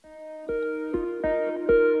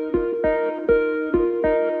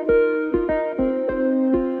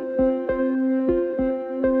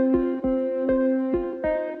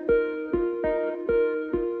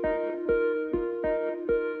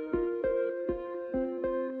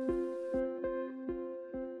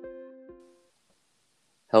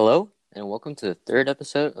Hello, and welcome to the third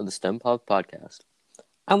episode of the STEM Pod podcast.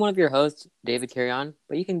 I'm one of your hosts, David Carrion,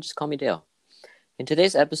 but you can just call me Dale. In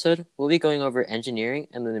today's episode, we'll be going over engineering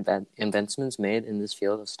and the advancements made in this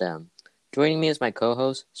field of STEM. Joining me is my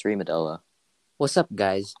co-host, Sri Medella. What's up,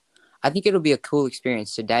 guys? I think it'll be a cool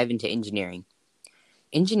experience to dive into engineering.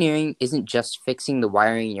 Engineering isn't just fixing the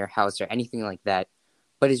wiring in your house or anything like that,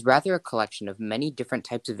 but is rather a collection of many different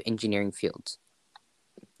types of engineering fields.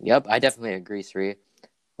 Yep, I definitely agree, Sri.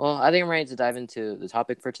 Well, I think I'm ready to dive into the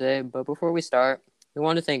topic for today, but before we start, we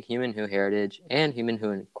want to thank Human Who Heritage and Human Who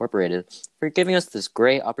Incorporated for giving us this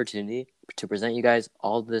great opportunity to present you guys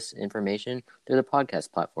all this information through the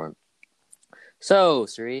podcast platform. So,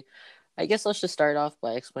 Sri, I guess let's just start off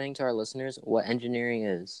by explaining to our listeners what engineering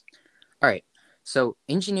is. All right, so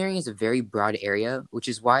engineering is a very broad area, which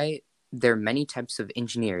is why there are many types of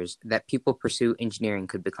engineers that people pursue engineering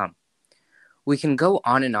could become. We can go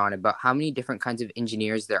on and on about how many different kinds of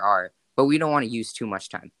engineers there are, but we don't want to use too much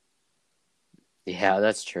time. Yeah,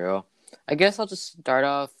 that's true. I guess I'll just start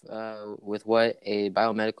off with what a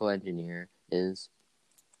biomedical engineer is.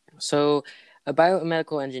 So, a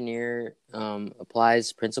biomedical engineer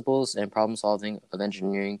applies principles and problem solving of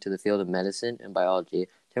engineering to the field of medicine and biology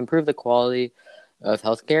to improve the quality of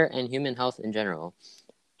healthcare and human health in general.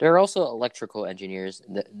 There are also electrical engineers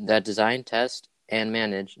that design, test, and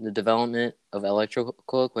manage the development of electrical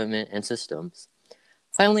equipment and systems.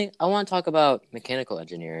 Finally, I want to talk about mechanical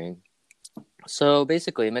engineering. So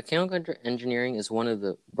basically, mechanical engineering is one of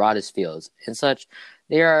the broadest fields. And such,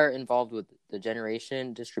 they are involved with the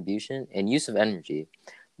generation, distribution, and use of energy,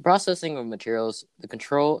 the processing of materials, the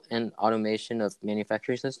control and automation of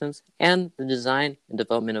manufacturing systems, and the design and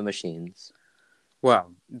development of machines. Wow,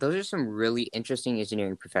 those are some really interesting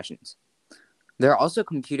engineering professions. There are also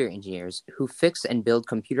computer engineers who fix and build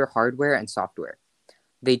computer hardware and software.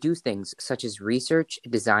 They do things such as research,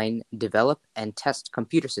 design, develop, and test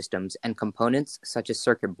computer systems and components such as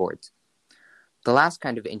circuit boards. The last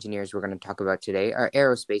kind of engineers we're going to talk about today are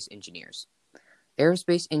aerospace engineers.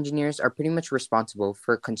 Aerospace engineers are pretty much responsible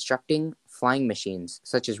for constructing flying machines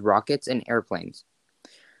such as rockets and airplanes.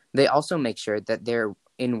 They also make sure that they're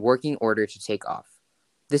in working order to take off.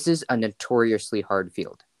 This is a notoriously hard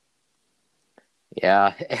field.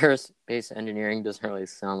 Yeah, aerospace engineering doesn't really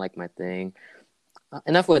sound like my thing.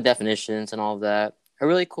 Enough with definitions and all of that. A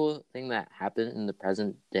really cool thing that happened in the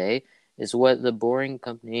present day is what the Boring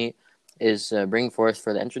Company is bringing forth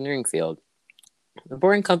for the engineering field. The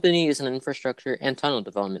Boring Company is an infrastructure and tunnel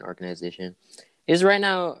development organization. It is right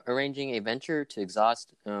now arranging a venture to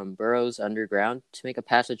exhaust burrows underground to make a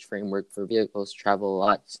passage framework for vehicles to travel a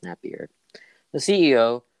lot snappier. The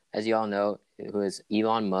CEO, as you all know, who is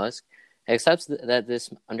Elon Musk, accepts that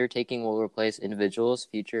this undertaking will replace individuals'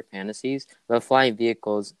 future fantasies about flying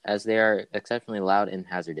vehicles as they are exceptionally loud and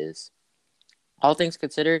hazardous. All things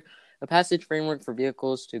considered, a passage framework for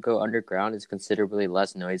vehicles to go underground is considerably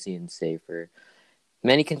less noisy and safer.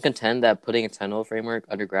 Many can contend that putting a tunnel framework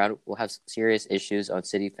underground will have serious issues on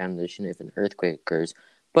city foundation if an earthquake occurs,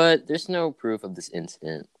 but there's no proof of this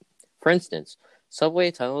incident. For instance,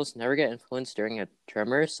 subway tunnels never get influenced during a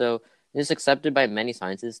tremor, so it is accepted by many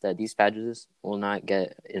scientists that these passages will not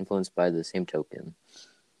get influenced by the same token.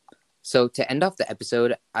 So to end off the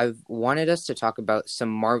episode, I've wanted us to talk about some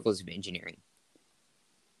marvels of engineering.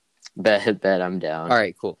 Bet I'm down. All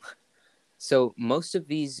right, cool. So most of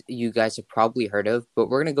these you guys have probably heard of, but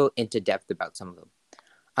we're going to go into depth about some of them.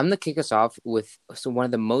 I'm going to kick us off with one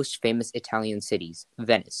of the most famous Italian cities,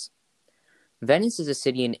 Venice. Venice is a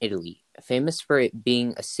city in Italy, famous for it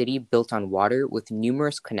being a city built on water with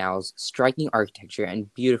numerous canals, striking architecture,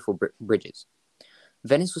 and beautiful bridges.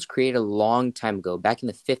 Venice was created a long time ago, back in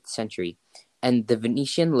the 5th century, and the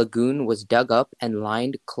Venetian lagoon was dug up and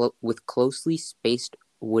lined with closely spaced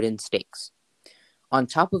wooden stakes. On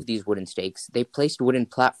top of these wooden stakes, they placed wooden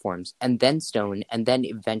platforms, and then stone, and then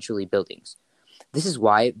eventually buildings. This is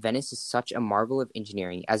why Venice is such a marvel of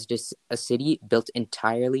engineering, as it is a city built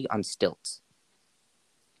entirely on stilts.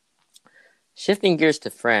 Shifting gears to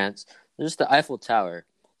France, there's the Eiffel Tower.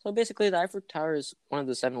 So basically, the Eiffel Tower is one of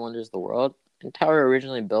the 7 wonders of the world, and tower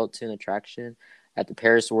originally built to an attraction at the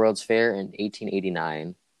Paris World's Fair in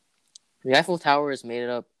 1889. The Eiffel Tower is made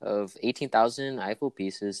up of 18,000 Eiffel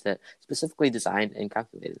pieces that specifically designed and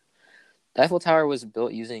calculated. The Eiffel Tower was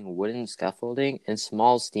built using wooden scaffolding and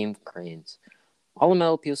small steam cranes. All the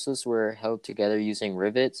metal pieces were held together using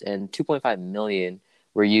rivets, and 2.5 million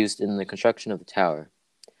were used in the construction of the tower.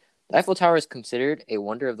 The Eiffel Tower is considered a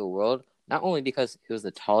wonder of the world, not only because it was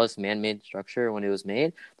the tallest man-made structure when it was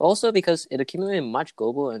made, but also because it accumulated much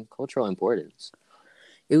global and cultural importance.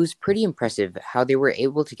 It was pretty impressive how they were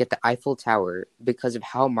able to get the Eiffel Tower because of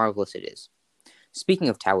how marvelous it is. Speaking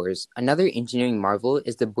of towers, another engineering marvel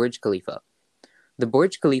is the Burj Khalifa. The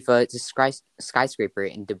Burj Khalifa is a skyscraper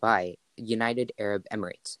in Dubai, United Arab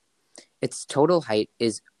Emirates. Its total height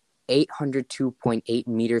is 802.8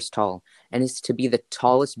 meters tall and is to be the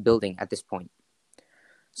tallest building at this point.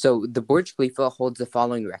 So the Burj Khalifa holds the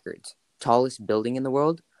following records: tallest building in the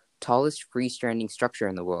world, tallest freestanding structure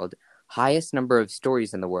in the world, highest number of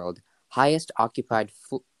stories in the world, highest occupied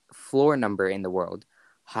floor number in the world,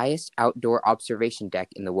 highest outdoor observation deck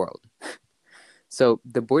in the world. So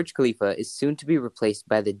the Burj Khalifa is soon to be replaced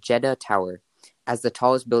by the Jeddah Tower as the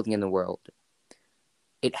tallest building in the world.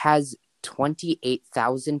 It has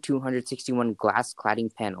 28,261 glass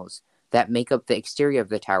cladding panels that make up the exterior of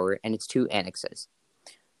the tower and its two annexes.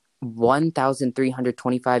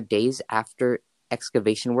 1,325 days after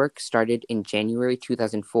excavation work started in January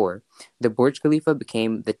 2004, the Burj Khalifa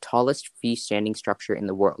became the tallest freestanding structure in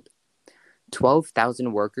the world.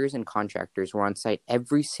 12,000 workers and contractors were on site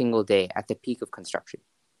every single day at the peak of construction.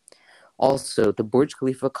 Also, the Burj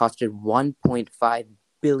Khalifa costed $1.5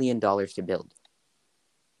 billion to build.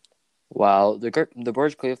 Wow, the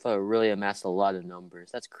Burj Khalifa really amassed a lot of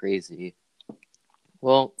numbers. That's crazy.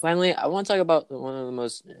 Well, finally, I want to talk about one of the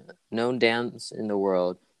most known dams in the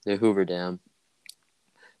world, the Hoover Dam.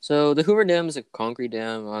 So the Hoover Dam is a concrete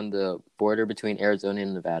dam on the border between Arizona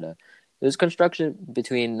and Nevada. It was constructed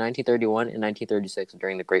between 1931 and 1936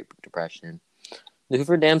 during the Great Depression. The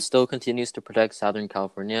Hoover Dam still continues to protect Southern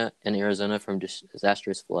California and Arizona from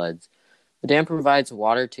disastrous floods. The dam provides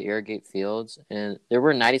water to irrigate fields, and there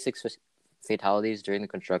were 96 fatalities during the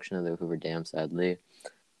construction of the Hoover Dam, sadly.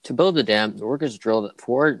 To build the dam, the workers drilled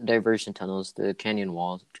 4 diversion tunnels to the canyon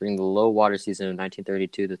walls during the low water season of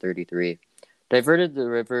 1932 to 33, diverted the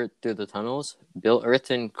river through the tunnels, built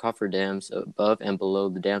earthen cofferdams above and below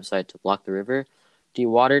the dam site to block the river,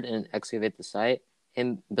 dewatered and excavate the site,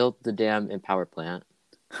 and built the dam and power plant.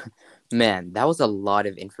 Man, that was a lot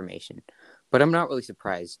of information. But I'm not really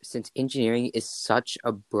surprised, since engineering is such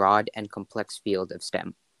a broad and complex field of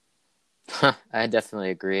STEM. I definitely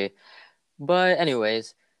agree. But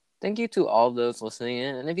anyways, thank you to all those listening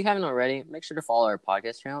in. And if you haven't already, make sure to follow our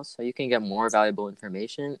podcast channel so you can get more valuable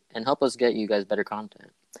information and help us get you guys better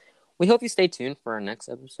content. We hope you stay tuned for our next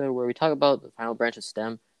episode where we talk about the final branch of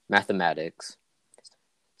STEM, mathematics.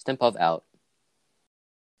 STEM Puff out.